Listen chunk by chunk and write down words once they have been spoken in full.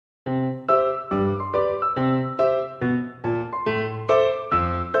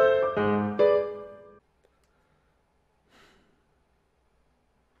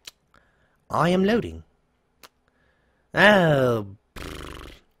I am loading. Oh.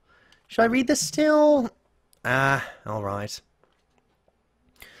 Should I read this still? Alright.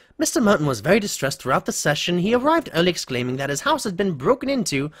 Mr. Merton was very distressed throughout the session. He arrived early exclaiming that his house had been broken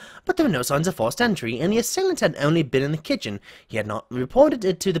into, but there were no signs of forced entry, and the assailant had only been in the kitchen. He had not reported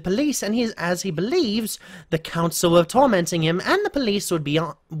it to the police, and as he believes, the council were tormenting him, and the police would be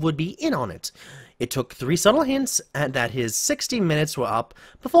in on it. It took 3 subtle hints that his 60 minutes were up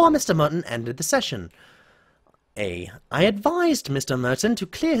before Mr. Merton ended the session. I advised Mr. Merton to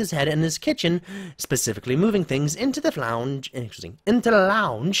clear his head in his kitchen, specifically moving things into the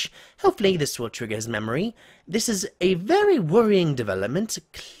lounge. Hopefully this will trigger his memory. This is a very worrying development.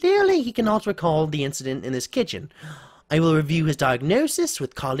 Clearly he cannot recall the incident in his kitchen. I will review his diagnosis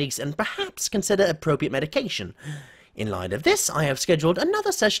with colleagues and perhaps consider appropriate medication. In light of this, I have scheduled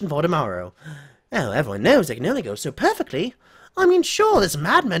another session for tomorrow. Oh, everyone knows they can only go so perfectly. I mean, sure, this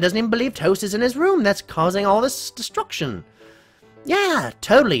madman doesn't even believe toast is in his room. That's causing all this destruction. Yeah,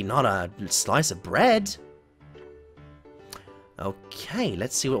 totally not a slice of bread. Okay,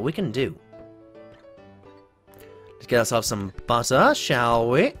 let's see what we can do. Let's get ourselves some butter, shall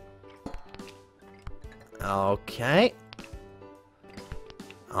we? Okay.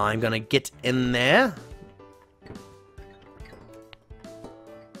 I'm gonna get in there.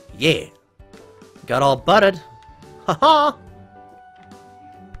 Yeah. Got all buttered. Haha!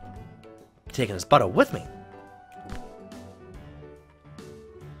 Taking his butter with me.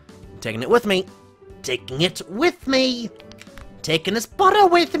 Taking it with me. Taking it with me. Taking his butter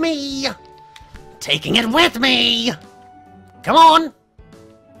with me. Taking it with me. Come on.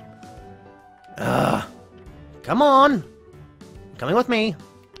 Come on. Coming with me.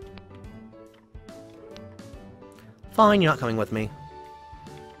 Fine, you're not coming with me.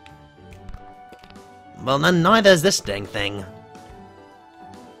 Well, then neither is this dang thing.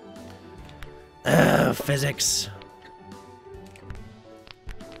 Physics.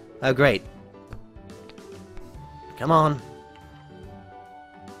 Oh, great. Come on.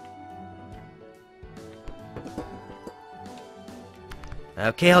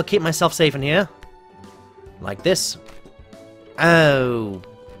 Okay, I'll keep myself safe in here. Like this. Oh.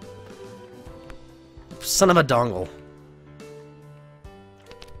 Son of a dongle.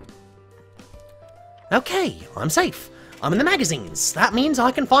 Okay, I'm safe. I'm in the magazines. That means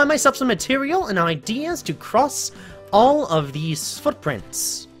I can find myself some material and ideas to cross all of these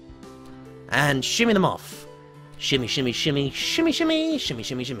footprints. And shimmy them off. Shimmy, shimmy, shimmy, shimmy, shimmy, shimmy,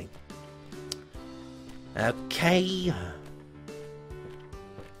 shimmy, shimmy. Okay.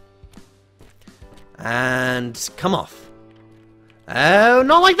 And come off. Oh,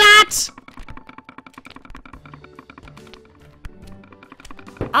 not like that!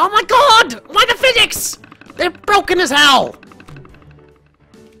 Oh my god! Why the physics? They're broken as hell!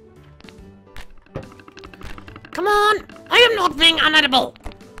 Come on! I am not being unedible!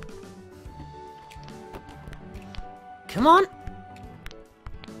 Come on!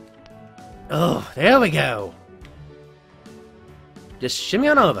 Oh, there we go. Just shimmy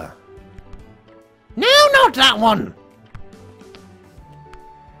on over. No, not that one!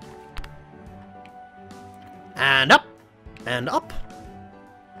 And up! And up!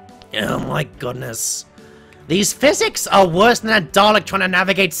 Oh my goodness. These physics are worse than a Dalek trying to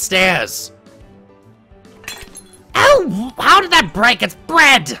navigate stairs. Oh! How did that break? It's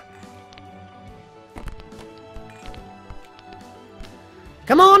bread!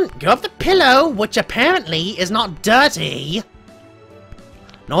 Come on, go up the pillow, which apparently is not dirty.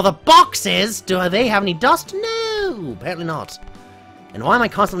 Nor the boxes. Do they have any dust? No, apparently not. And why am I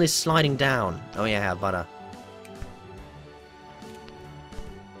constantly sliding down? Oh yeah, I have butter.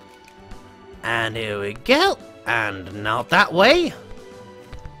 And here we go. And not that way.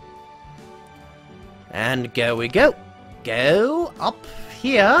 And go we go. Go up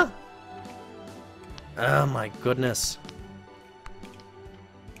here. Oh my goodness.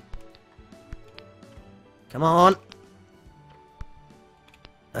 Come on.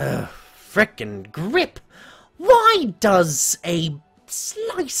 Frickin' grip. Why does a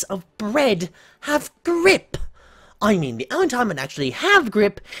slice of bread have grip? I mean, the only time it actually have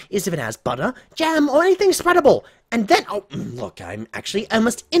grip is if it has butter, jam, or anything spreadable. And then, oh, look, I'm actually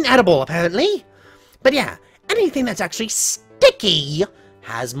almost inedible, apparently. But yeah, anything that's actually sticky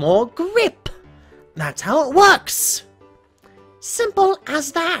has more grip. That's how it works. Simple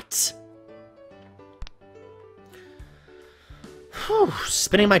as that. Whew,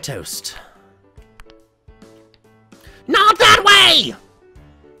 spinning my toast. Not that way!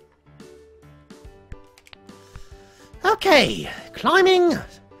 Okay, climbing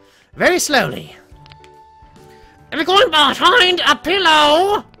very slowly. Am I going behind a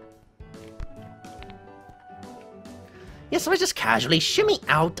pillow? Yes, if I just casually shimmy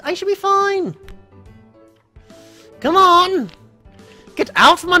out, I should be fine. Come on! Get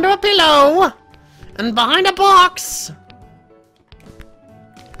out from under a pillow! And behind a box!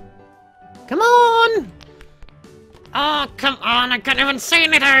 Come on! Oh, come on, I can't even see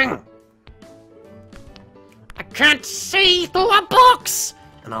anything! I can't see through a box!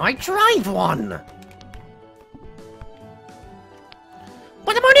 And I drive one!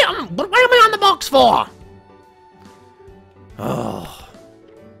 What am I on the box for? Oh.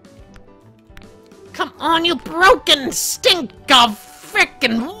 Come on, you broken stink of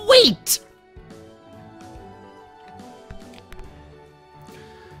frickin' wheat!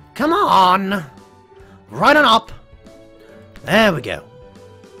 Come on! Right on up! There we go.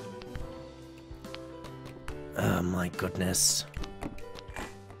 Oh my goodness.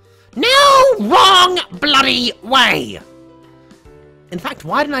 No wrong bloody way! In fact,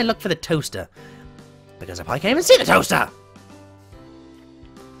 why didn't I look for the toaster? Because I probably can't even see the toaster! I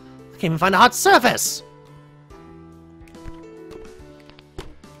can't even find a hot surface!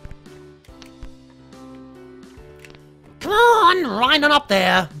 Come on, right on up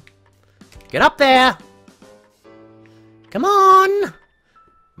there! Get up there! Come on!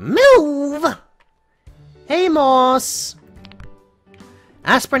 Move! Hey, Moss!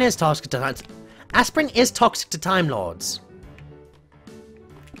 Aspirin is toxic to Time Lords.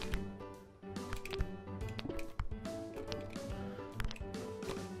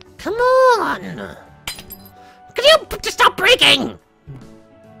 Come on! Could you just stop breaking?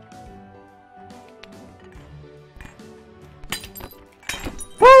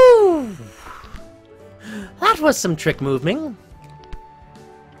 Woo! That was some trick moving.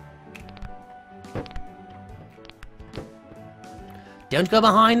 Don't go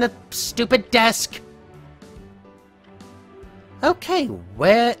behind the stupid desk. Okay,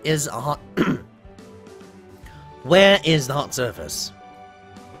 where is a hot... Where is the hot surface?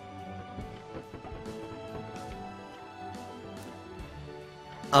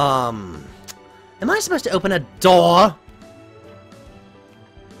 Am I supposed to open a door?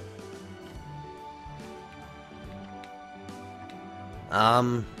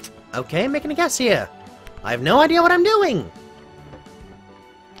 Okay, I'm making a guess here. I have no idea what I'm doing.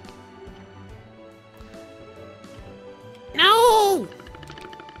 No!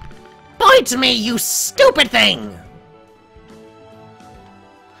 Bite me, you stupid thing!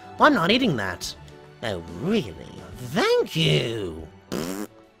 Well, I'm not eating that. Oh, really? Thank you!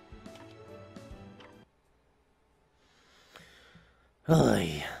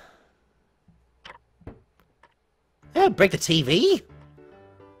 Oy. Oh, break the TV?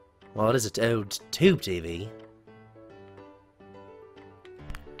 What is it? Oh, tube TV.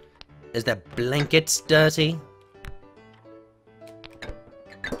 Is the blankets dirty?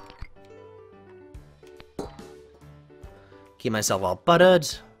 Keep myself all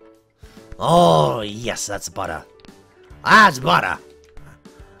buttered. Oh, yes, that's butter. That's butter.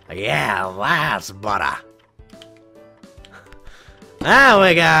 Yeah, that's butter. There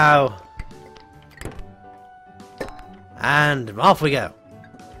we go. And off we go.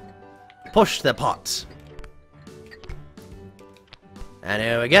 Push the pot. And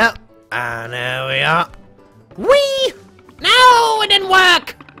here we go. And here we are. Whee! No, it didn't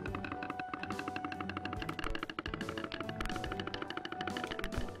work!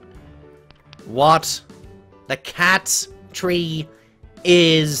 What? The cat tree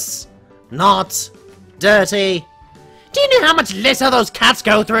is not dirty. Do you know how much litter those cats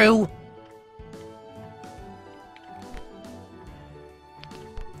go through?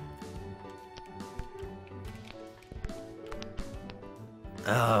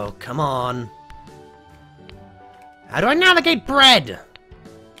 Oh, come on. How do I navigate bread?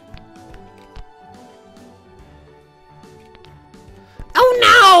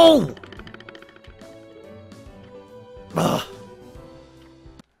 Oh no! Ugh.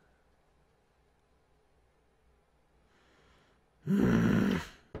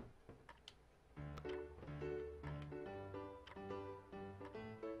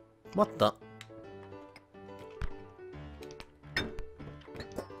 What the?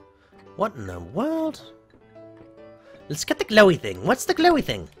 What in the world? Let's get the glowy thing. What's the glowy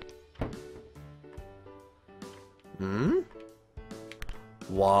thing? Hmm?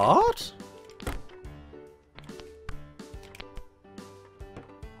 What?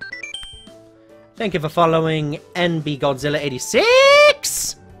 Thank you for following NB Godzilla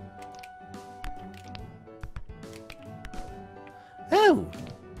 86! Oh!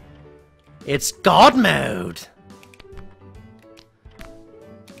 It's God mode!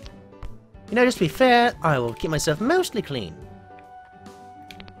 You know, just to be fair, I will keep myself mostly clean.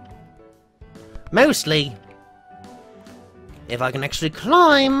 Mostly. If I can actually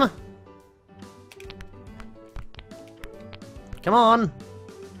climb. Come on.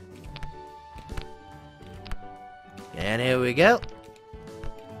 And here we go.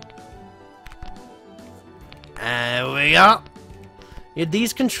 There we go. Yeah,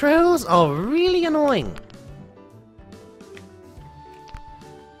 these controls are really annoying.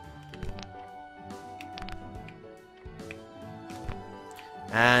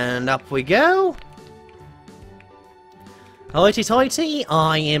 And up we go. Hoity-toity,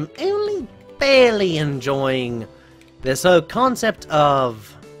 I am only barely enjoying this whole concept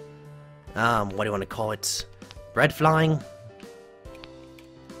of, what do you want to call it? Bread flying?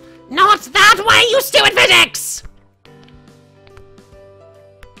 Not that way, you stupid physics!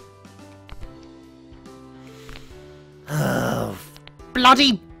 Oh,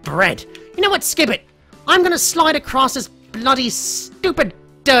 bloody bread. You know what, skip it. I'm gonna slide across this bloody stupid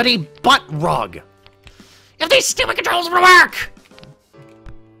dirty butt rug. If these stupid controls will work!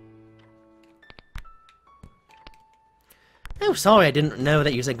 Oh, sorry, I didn't know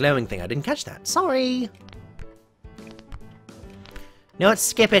that you said glowing thing. I didn't catch that. Sorry. No, let's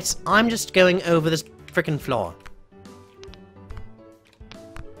skip it. I'm just going over this frickin' floor.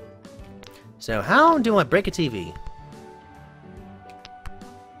 So, how do I break a TV?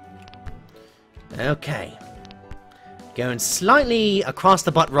 Okay. Going slightly across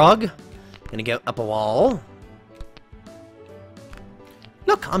the butt rug. Gonna go up a wall.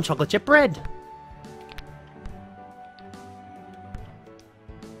 Look, I'm chocolate chip bread.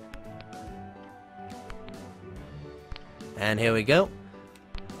 And here we go.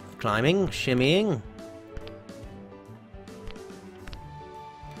 Climbing, shimmying.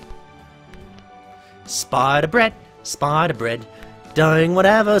 Spider bread, doing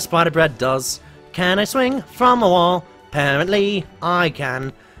whatever spider bread does. Can I swing from a wall? Apparently I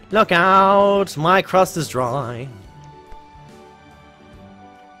can. Look out, my crust is dry.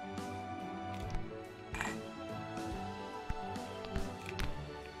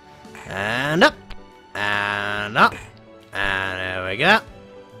 And up, and up, and there we go.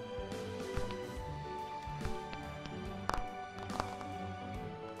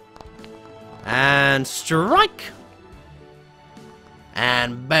 And strike!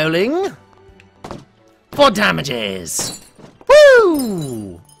 And bowling! For damages!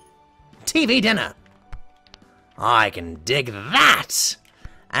 Woo! TV dinner! I can dig that!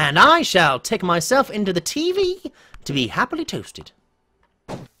 And I shall take myself into the TV to be happily toasted.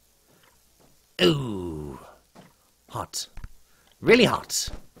 Ooh. Hot. Really hot.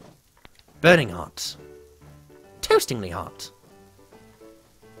 Burning hot. Toastingly hot.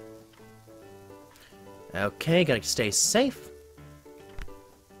 Okay, gotta stay safe.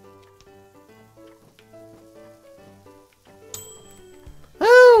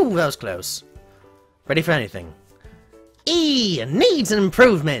 Oh, that was close. Ready for anything. E needs an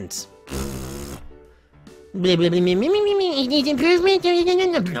improvement. It needs improvement.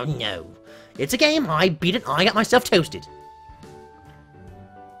 No. It's a game. I beat it. I got myself toasted.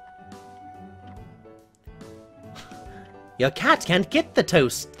 Your cat can't get the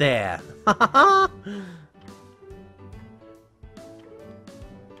toast there. Ha ha ha.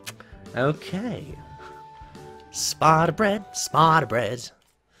 Okay. Spider bread,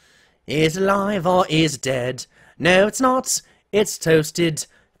 is it alive or is it dead? No, it's not. It's toasted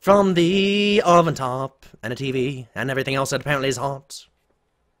from the oven top and a TV and everything else that apparently is hot.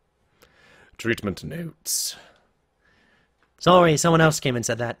 Treatment notes. Sorry, someone else came and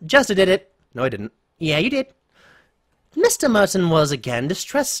said that. Just did it. No, I didn't. Yeah, you did. Mr. Merton was again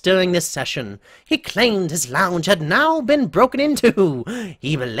distressed during this session. He claimed his lounge had now been broken into.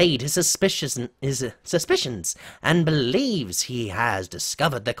 He relayed his suspicions and believes he has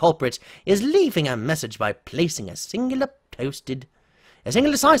discovered the culprit is leaving a message by placing a singular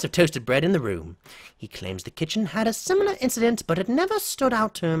slice of toasted bread in the room. He claims the kitchen had a similar incident, but it never stood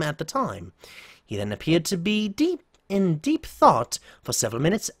out to him at the time. He then appeared to be in deep thought for several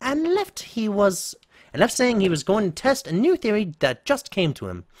minutes and left saying he was going to test a new theory that just came to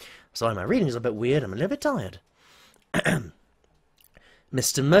him. Sorry, my reading is a bit weird. I'm a little bit tired.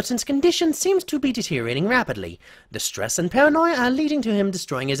 Mr. Merton's condition seems to be deteriorating rapidly. The stress and paranoia are leading to him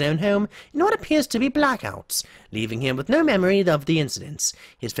destroying his own home in what appears to be blackouts, leaving him with no memory of the incidents.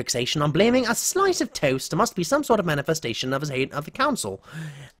 His fixation on blaming a slice of toast must be some sort of manifestation of his hate of the council,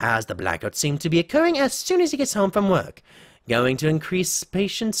 as the blackouts seem to be occurring as soon as he gets home from work. Going to increase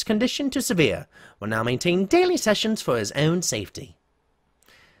patient's condition to severe, will now maintain daily sessions for his own safety.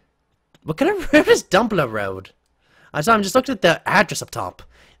 What kind of road is Dumpler Road? I'm just looking at the address up top.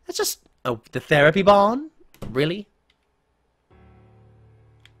 That's just... Oh, the therapy barn? Really?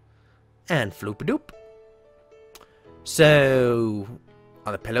 And floop-a-doop. So,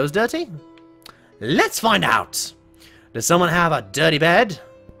 are the pillows dirty? Let's find out! Does someone have a dirty bed?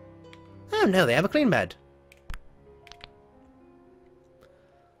 Oh no, they have a clean bed.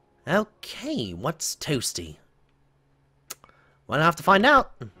 Okay, what's toasty? Well, I'll have to find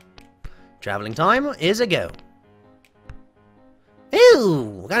out. Traveling time is a go.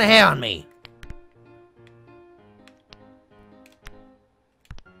 Ew! Got a hair on me.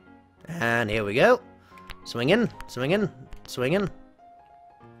 And here we go. Swinging, swinging, swinging.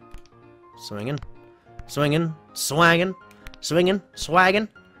 Swinging, swinging, swagging, swinging, swagging,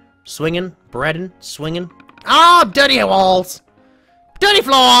 swinging, breading, swinging. Ah, dirty walls! Dirty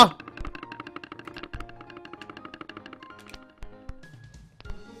floor!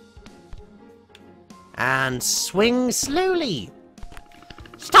 And swing slowly.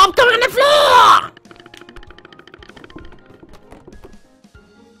 Stop going on the floor!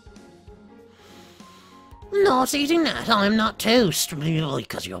 Not eating that. I'm not toast.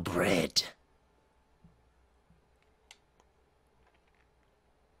 Because you're bread.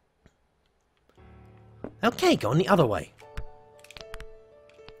 Okay, going the other way.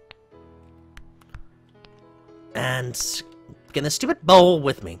 And get the stupid bowl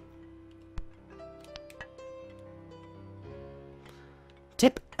with me.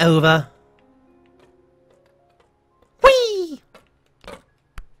 Tip over. Whee!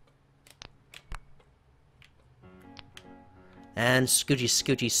 And scoochy,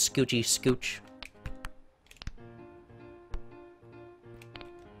 scoochy, scoochy, scooch.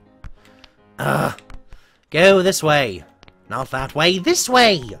 Go this way. Not that way, this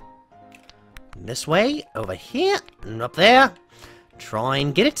way! This way, over here, and up there. Try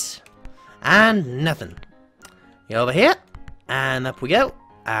and get it. And nothing. Go over here, and up we go.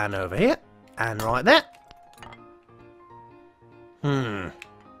 And over here, and right there.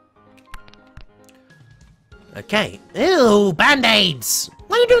 Okay. Ew, band-aids!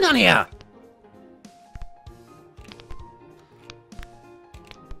 What are you doing down here?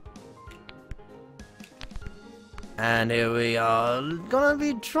 And here we are gonna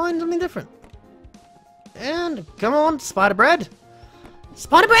be trying something different. And come on, spider bread.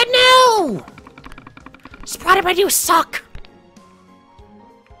 Spider bread, no! Spider bread, you suck!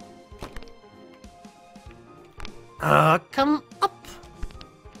 Come up.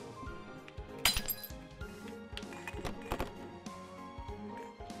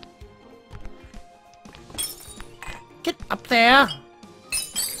 Get up there.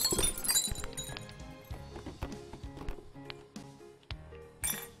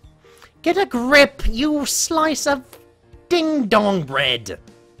 Get a grip, you slice of ding-dong bread!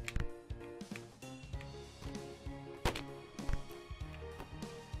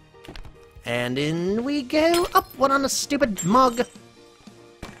 And in we go, up one on a stupid mug!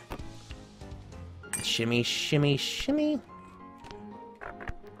 Shimmy, shimmy, shimmy.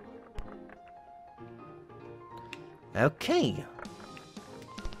 Okay.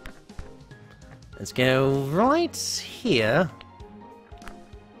 Let's go right here.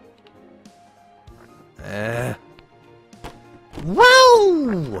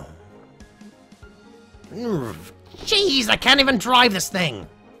 Whoa! Jeez, I can't even drive this thing!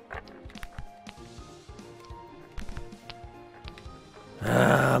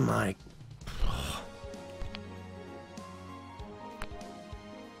 My...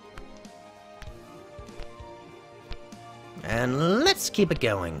 And let's keep it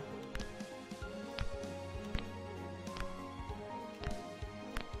going.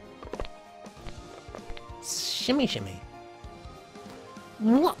 Shimmy, shimmy.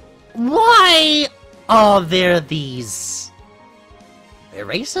 Why are there these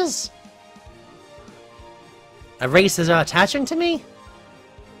erasers? Erasers are attaching to me?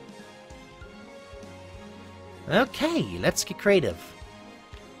 Okay, let's get creative.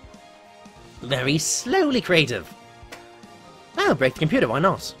 Very slowly creative. Oh, break the computer, why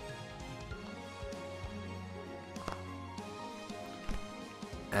not?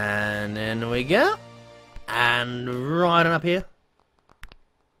 And in we go. And right on up here.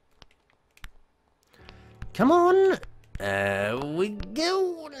 Come on. We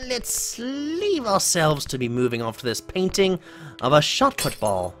go. Let's leave ourselves to be moving off to this painting of a shot put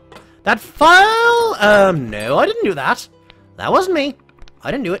ball. That file? No, I didn't do that. That wasn't me.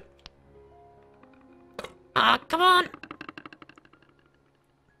 I didn't do it. Come on.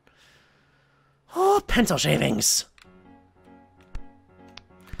 Oh, pencil shavings.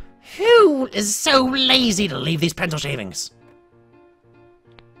 Who is so lazy to leave these pencil shavings?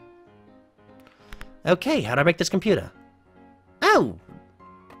 Okay, how do I break this computer? Oh!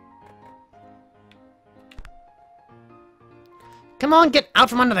 Come on, get out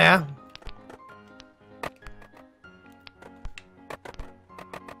from under there!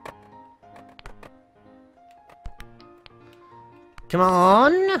 Come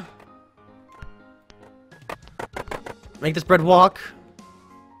on! Make this bread walk.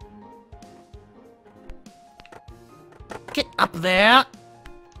 Get up there!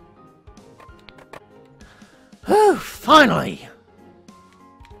 Whew, finally!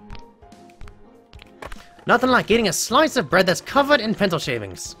 Nothing like eating a slice of bread that's covered in pencil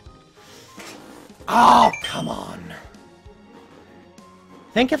shavings. Oh, come on.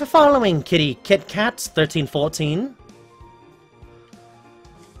 Thank you for following, Kitty Kit Kat 1314.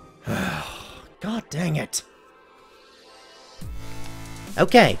 God dang it.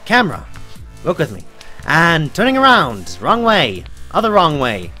 Okay, camera. Work with me. And turning around. Wrong way. Other wrong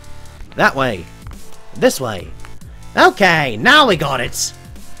way. That way. This way. Okay, now we got it.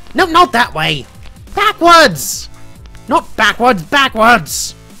 No, not that way. Backwards! Not backwards,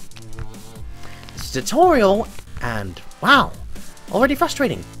 backwards! It's a tutorial, and wow, already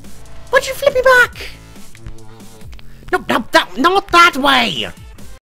frustrating. Why'd you flip me back? No, not that way!